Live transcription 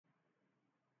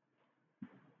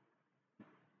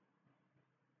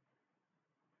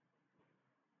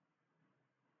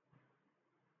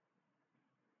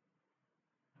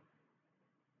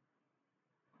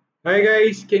Hi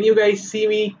guys, can you guys see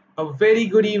me? A very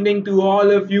good evening to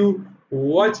all of you.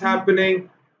 What's happening?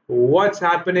 What's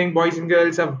happening, boys and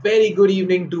girls? A very good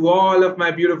evening to all of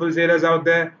my beautiful sailors out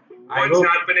there. I What's hope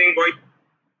happening, boys?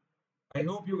 I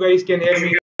hope you guys can hear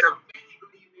me.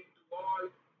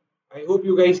 I hope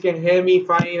you guys can hear me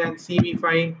fine and see me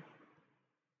fine.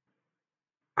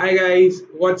 Hi guys,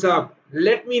 what's up?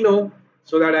 Let me know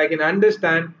so that I can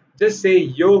understand. Just say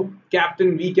yo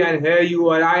captain, we can hear you,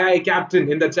 or aye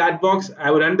captain in the chat box. I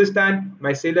would understand.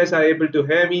 My sailors are able to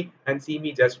hear me and see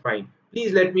me just fine.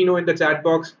 Please let me know in the chat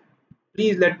box.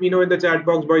 Please let me know in the chat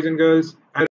box, boys and girls,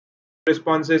 and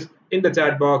responses in the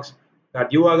chat box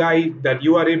that you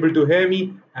are able to hear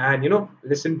me and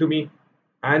listen to me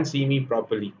and see me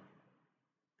properly.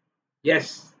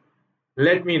 Yes,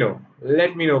 let me know.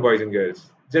 Let me know, boys and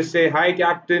girls. Just say hi,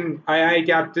 Captain. Hi,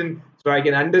 Captain. So I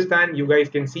can understand. You guys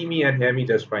can see me and hear me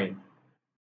just fine.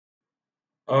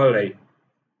 All right.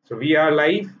 So we are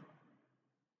live.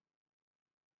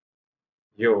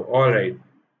 Yo, all right.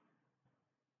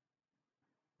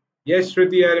 Yes,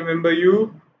 Shruti, I remember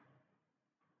you.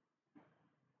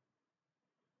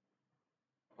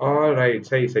 All right.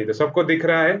 सही सही तो सबको दिख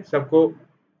रहा है सबको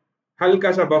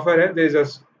हल्का सा बफर है there's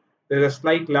a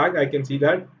slight lag I can see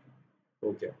that.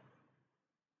 Okay.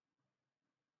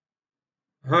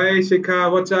 Hi,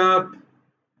 Shikha. What's up?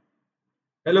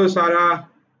 Hello, Sarah.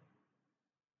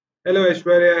 Hello,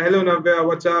 Aishwarya. Hello, Navya.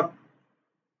 What's up?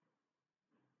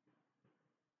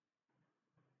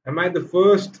 Am I the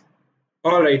first?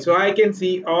 All right, so I can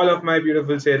see all of my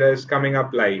beautiful sailors coming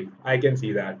up live. I can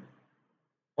see that.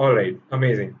 All right,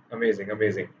 amazing, amazing,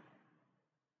 amazing.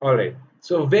 All right,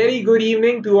 so very good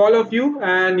evening to all of you.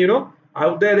 And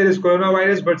out there is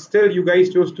coronavirus, but still you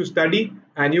guys chose to study,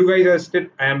 and you guys are still.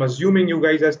 I am assuming you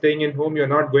guys are staying in home. You're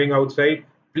not going outside.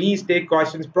 Please take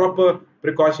cautions, proper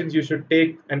precautions you should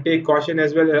take, and take caution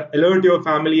as well. Alert your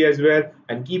family as well,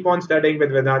 and keep on studying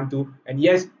with Vedantu. And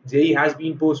yes, JEE has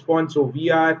been postponed, so we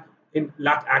are in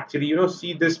luck actually.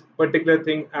 See this particular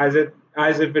thing as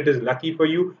if it is lucky for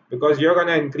you because you're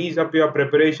gonna increase up your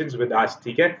preparations with us,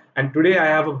 okay? And today I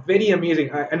have a very amazing,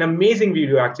 an amazing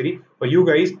video actually for you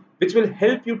guys, which will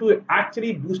help you to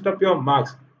actually boost up your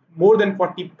marks more than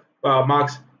 40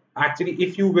 marks. Actually,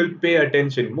 if you will pay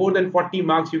attention, more than 40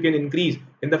 marks you can increase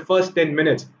in the first 10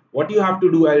 minutes. What you have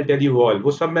to do, I'll tell you all.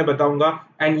 वो सब मैं बताऊंगा.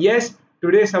 And yes,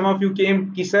 today some of you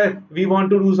came कि sir, we want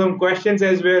to do some questions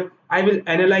as well. I will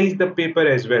analyze the paper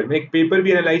as well. मैं एक paper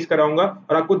भी analyse कराऊंगा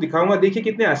और आपको दिखाऊंगा. देखिए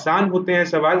कितने आसान होते हैं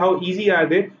सवाल. How easy are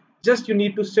they? Just you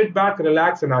need to sit back,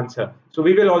 relax, and answer. So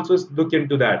we will also look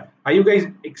into that. Are you guys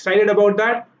excited about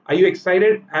that? Are you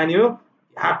excited? And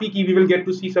happy ki we will get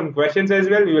to see some questions as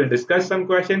well. We will discuss some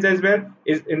questions as well.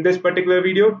 Is in this particular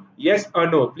video? Yes or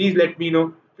no? Please let me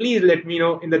know. Please let me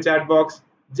know in the chat box.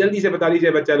 जल्दी से बता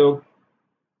दीजिए बच्चा लोग.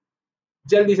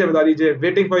 जल्दी से बता दीजिए.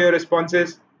 Waiting for your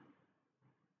responses.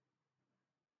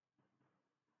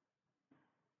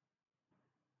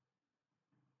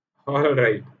 All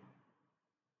right.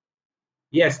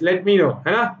 Yes, let me know.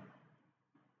 है ना?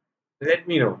 Let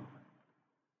me know.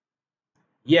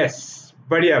 Yes,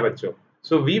 बढ़िया बच्चों.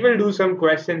 So we will do some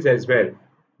questions as well.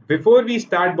 Before we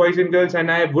start, boys and girls,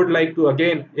 and I would like to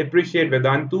again appreciate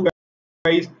Vedantu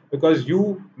guys because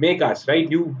you make us,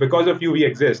 right? You because of you we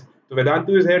exist. So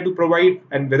Vedantu is here to provide,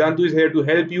 and Vedantu is here to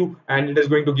help you, and it is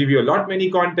going to give you a lot many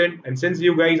content. And since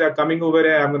you guys are coming over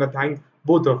here, I'm gonna thank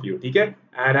both of you, okay?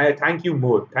 And I thank you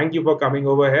more. Thank you for coming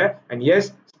over here, and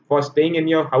yes, for staying in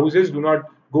your houses. Do not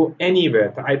go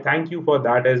anywhere. I thank you for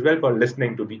that as well for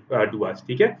listening to us,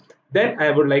 okay? Then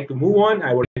I would like to move on.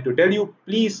 I would like to tell you,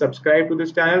 please subscribe to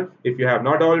this channel if you have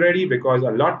not already, because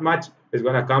a lot much is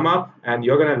gonna come up and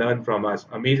you're gonna learn from us.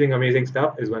 Amazing, amazing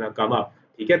stuff is gonna come up.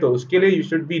 ठीक है तो उसके लिए you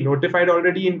should be notified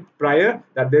already in prior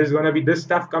that there's gonna be this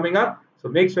stuff coming up. So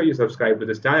make sure you subscribe to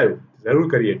this channel.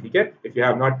 जरूर करिए ठीक है if you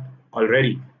have not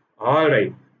already. All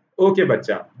right. Okay,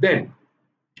 बच्चा. Then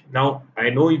now I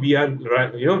know we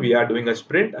are doing a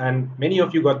sprint and many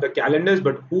of you got the calendars,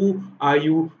 but who are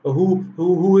you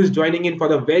who is joining in for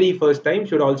the very first time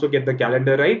should also get the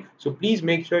calendar, right? So please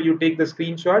make sure you take the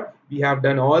screenshot. We have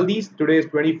done all these. Today is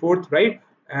 24th, right?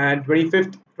 And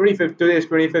 25th, today is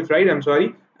 25th, right? I'm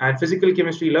sorry. And physical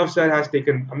chemistry love sir has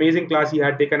taken amazing class he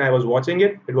had taken. I was watching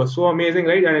it was so amazing,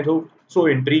 right? And it was so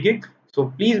intriguing.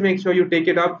 So please make sure you take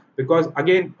it up because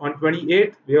again on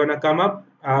 28th we're gonna come up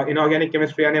inorganic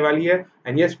chemistry आने वाली है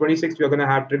and yes 26th we are gonna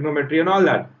have trigonometry and all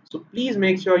that. So please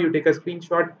make sure you take a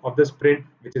screenshot of the sprint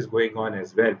which is going on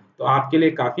as well. तो आपके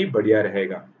लिए काफी बढ़िया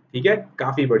रहेगा. ठीक है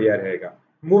काफी बढ़िया रहेगा.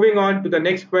 Moving on to the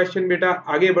next question बेटा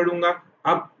आगे बढ़ूंगा.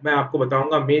 अब मैं आपको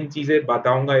बताऊंगा, मेन चीजें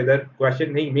बताऊंगा, इधर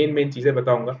क्वेश्चन नहीं, मेन मेन चीजें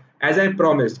बताऊंगा। एज आई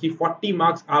प्रॉमिस कि 40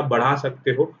 मार्क्स आप बढ़ा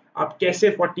सकते हो। आप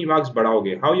कैसे 40 marks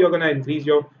बढ़ाओगे? How you are gonna increase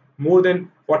your more than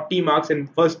 40 marks in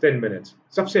first 10 minutes?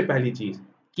 सबसे पहली चीज,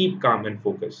 keep calm and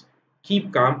focus. Keep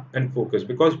calm and focus,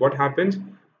 because what happens,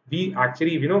 we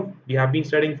actually, we have been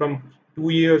studying from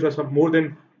 2 years or some more than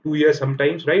 2 years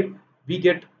sometimes, right? We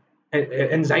get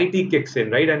anxiety kicks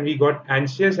in, right? And we got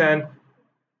anxious, and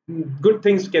good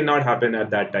things cannot happen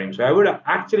at that time. So I would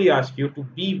actually ask you to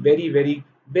be very, very,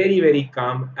 very, very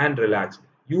calm and relaxed.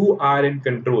 You are in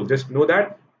control. Just know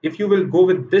that if you will go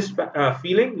with this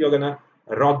feeling, you're gonna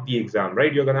rock the exam,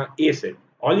 right? You're gonna ace it.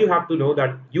 All you have to know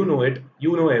that you know it,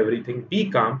 you know everything. Be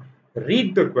calm. Read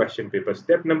the question paper.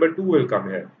 Step number 2 will come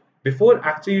here. Before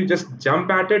actually you just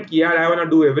jump at it, yeah, I wanna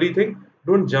do everything.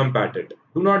 Don't jump at it.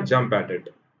 Do not jump at it.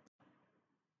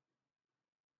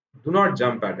 Do not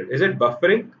jump at it. Is it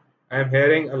buffering? I'm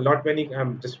hearing a lot many,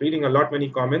 I'm just reading a lot many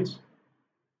comments.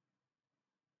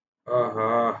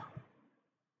 Uh-huh.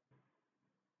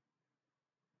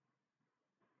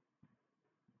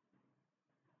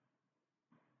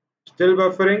 Still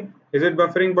buffering? Is it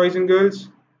buffering, boys and girls?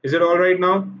 Is it all right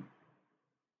now?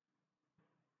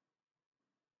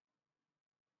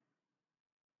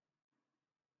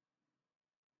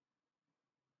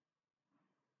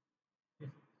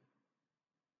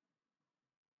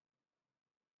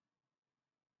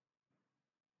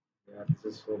 Yeah,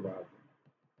 this is so bad.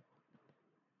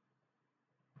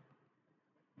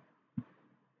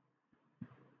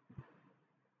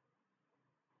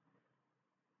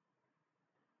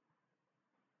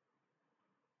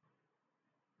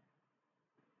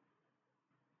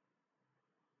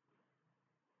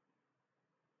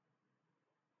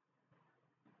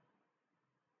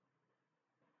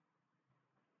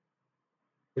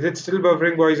 Is it still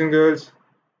buffering, boys and girls?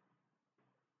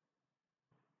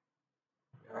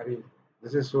 Yari,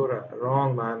 this is so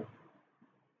wrong, man.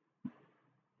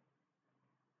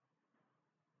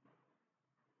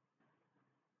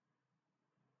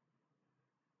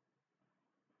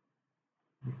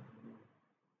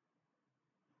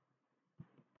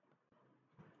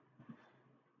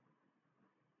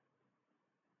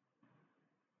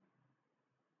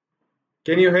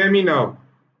 Can you hear me now?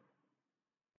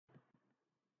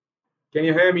 Can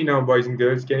you hear me now, boys and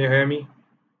girls? Can you hear me?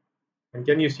 And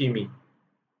can you see me?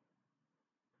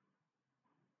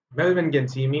 Melvin can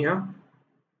see me, huh?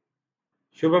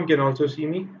 Shubham can also see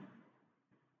me.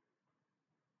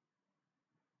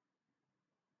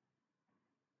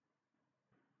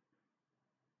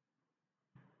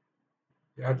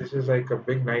 Yeah, this is like a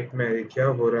big nightmare. ये क्या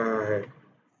हो रहा है?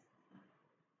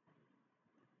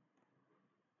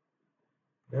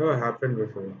 Never happened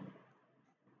before.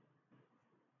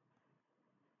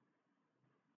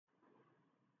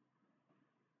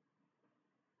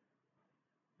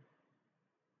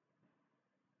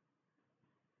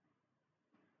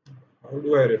 How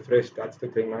do I refresh? That's the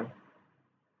thing, man.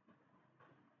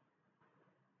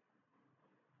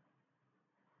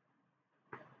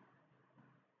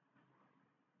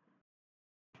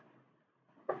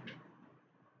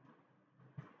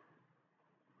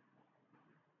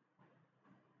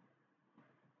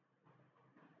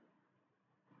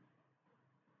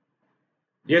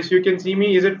 Yes, you can see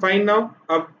me. Is it fine now?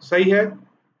 अब सही है?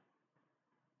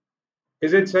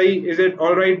 Is it sahi? Is it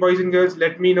all right, boys and girls?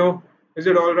 Let me know. Is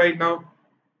it all right now?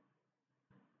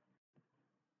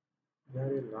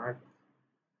 यार ये lag.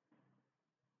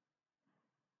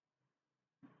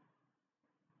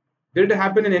 Did it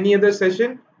happen in any other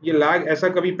session? ये lag ऐसा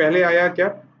कभी पहले आया क्या?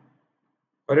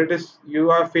 Or it is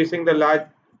you are facing the lag?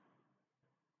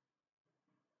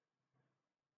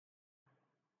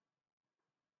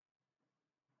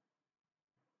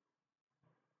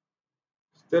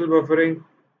 Still buffering.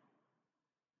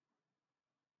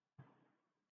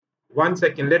 1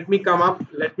 second. Let me come up.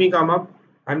 Let me come up.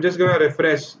 I'm just gonna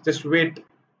refresh. Just wait.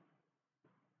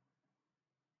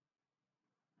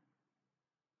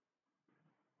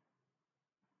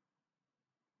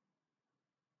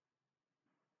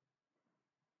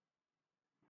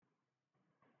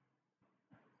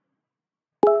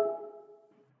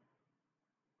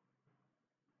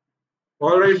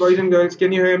 All right, boys and girls.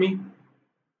 Can you hear me?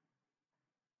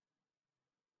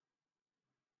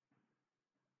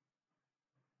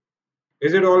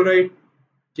 Is it all right?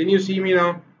 Can you see me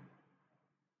now?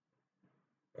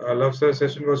 Love sir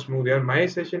session was smooth. यार my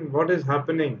session. What is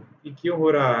happening? ये क्यों हो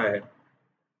रहा है?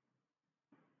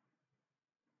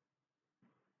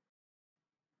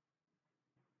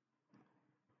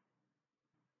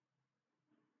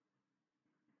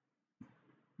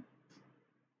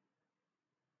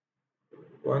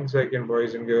 One second,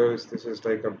 boys and girls. This is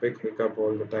like a big hiccup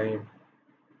all the time.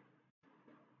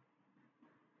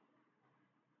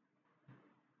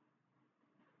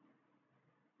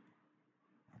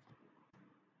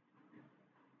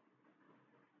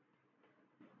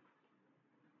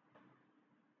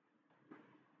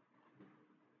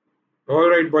 All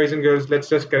right, boys and girls, let's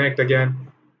just connect again.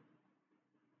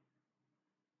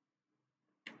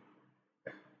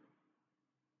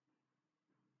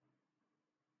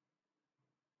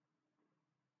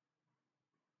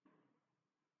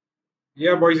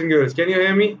 Yeah, boys and girls, can you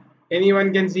hear me?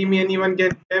 Anyone can see me? Anyone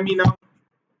can hear me now?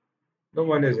 No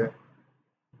one is here.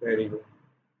 Very good.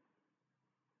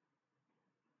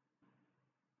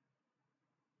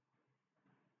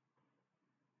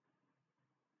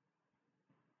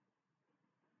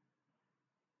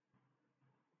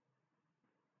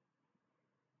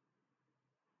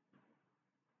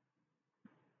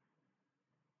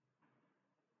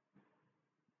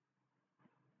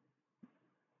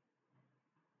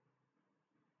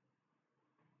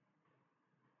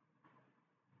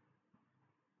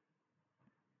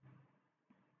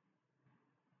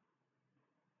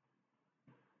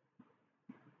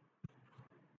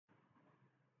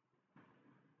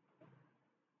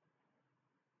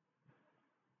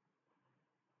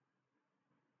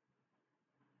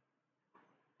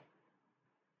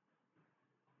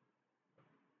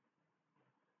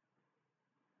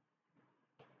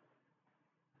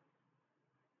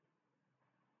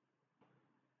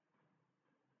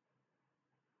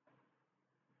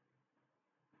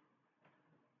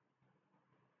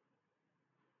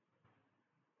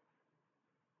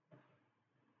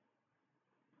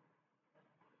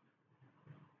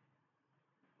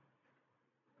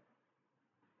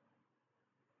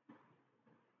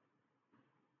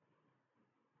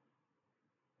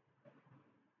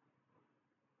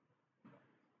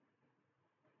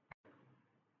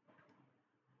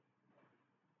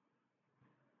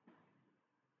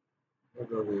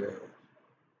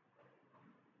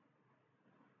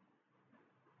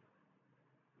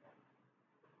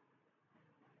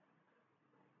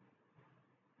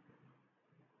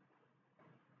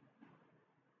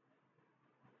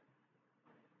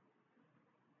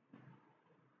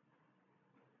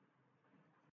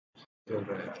 All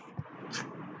right.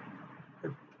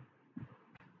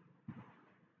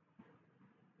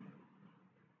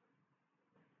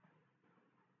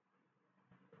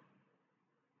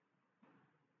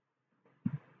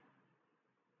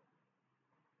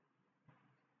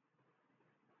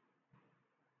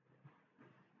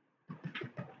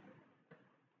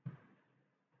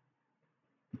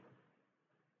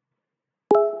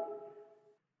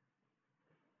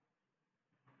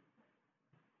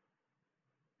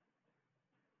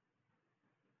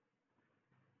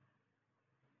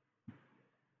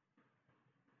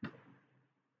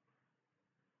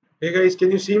 Hey guys, can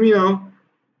you see me now?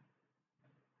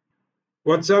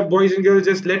 What's up, boys and girls?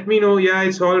 Just let me know. Yeah,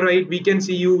 it's all right. We can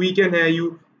see you. We can hear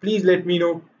you. Please let me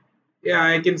know. Yeah,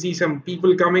 I can see some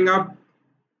people coming up.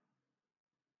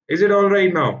 Is it all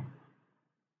right now?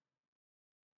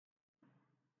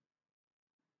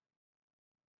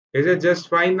 Is it just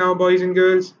fine now, boys and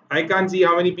girls? I can't see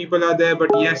how many people are there, but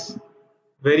yes,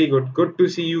 very good. Good to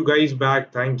see you guys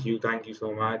back. Thank you. Thank you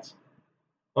so much.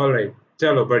 All right.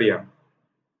 Chalo, badhiya.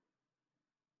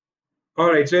 All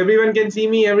right. So everyone can see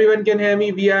me. Everyone can hear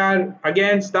me. We are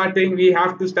again starting. We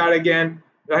have to start again,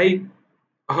 right?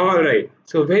 All right.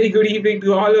 So very good evening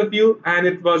to all of you, and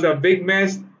it was a big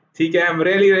mess. TK, I'm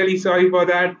really sorry for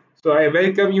that. So I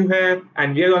welcome you here,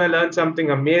 and we are gonna learn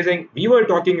something amazing. We were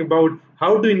talking about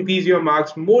how to increase your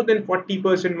marks more than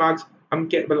 40% marks.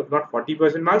 Well, not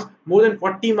 40% marks, more than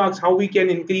 40 marks. How we can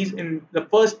increase in the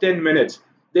first 10 minutes.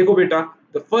 देखो बेटा,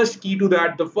 the first key to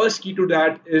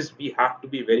that is we have to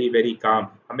be very calm.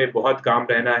 हमें बहुत calm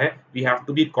रहना है. We have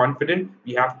to be confident.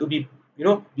 We have to be,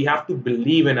 we have to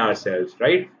believe in ourselves,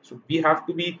 right? So we have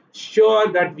to be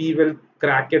sure that we will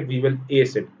crack it, we will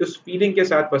ace it. This feeling ke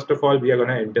sath, first of all, we are going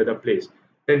to enter the place.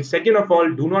 Then second of all,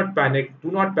 do not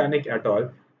panic at all.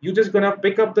 You just gonna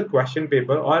pick up the question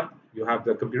paper, or you have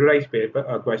the computerized paper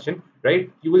question, right?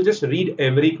 You will just read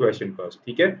every question first,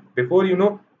 okay? Before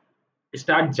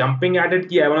start jumping at it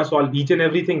ki I want to solve each and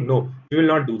everything. No, we will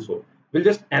not do so. We'll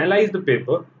just analyze the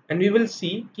paper and we will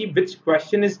see ki which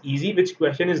question is easy, which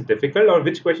question is difficult, or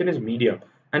which question is medium,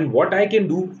 and what I can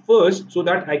do first so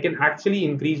that I can actually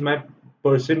increase my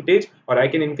percentage, or I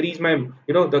can increase my,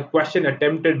 the question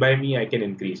attempted by me, I can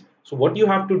increase. So what you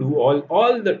have to do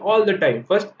all the time,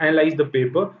 first analyze the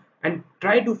paper and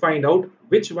try to find out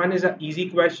which one is an easy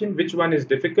question, which one is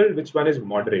difficult, which one is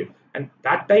moderate. And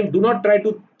that time, do not try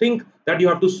to think that you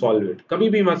have to solve it. कभी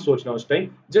भी मत सोचना उस time.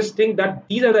 Just think that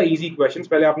these are the easy questions.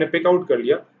 पहले आपने pick out कर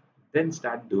लिया, then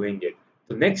start doing it.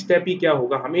 So next step ही क्या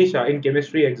होगा? हमेशा in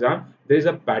chemistry exam there is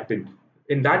a pattern.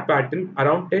 In that pattern,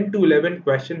 around 10 to 11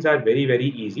 questions are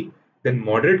very easy. Then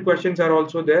moderate questions are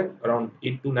also there. Around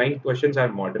 8 to 9 questions are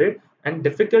moderate, and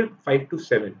difficult 5 to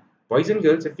 7. Boys and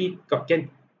girls, if we can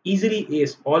easily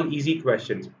ace all easy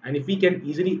questions, and if we can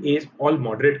easily ace all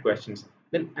moderate questions,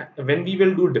 then when we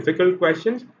will do difficult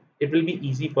questions, it will be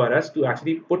easy for us to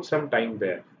actually put some time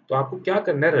there. तो आपको क्या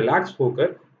करना है, relax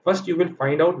होकर first you will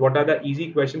find out what are the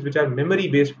easy questions which are memory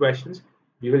based questions.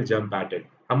 We will jump at it.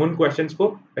 हम उन questions को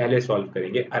पहले solve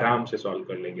करेंगे, आराम से solve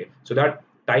कर लेंगे, so that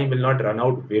time will not run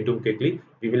out way too quickly.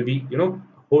 We will be,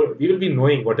 we will be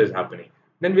knowing what is happening.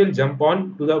 Then we'll jump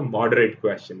on to the moderate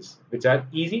questions, which are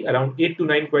easy. Around 8 to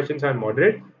 9 questions are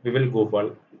moderate. We will go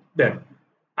for them.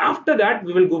 After that,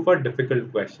 we will go for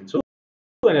difficult questions. So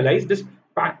to analyze this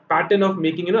pattern of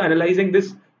making, analyzing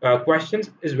this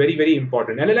questions is very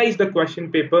important. Analyze the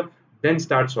question paper, then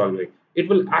start solving. It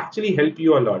will actually help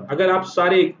you a lot. अगर आप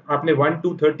सारे आपने 1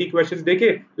 to 30 questions देखे,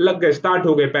 लग गए, start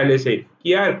हो गए पहले से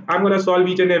कि यार I'm gonna solve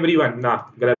each and every one. ना,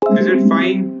 गलत. Is it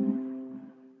fine?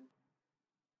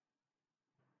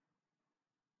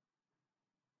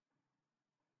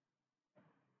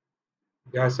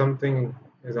 Yeah, something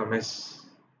is amiss.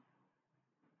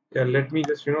 Yeah, let me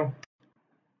just,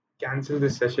 cancel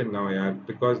this session now, yeah,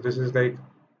 because this is like,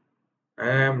 I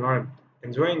am not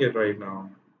enjoying it right now.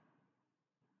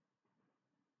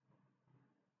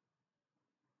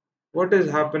 What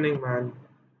is happening, man?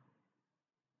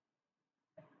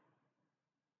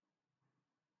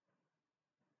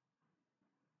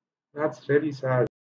 That's really sad.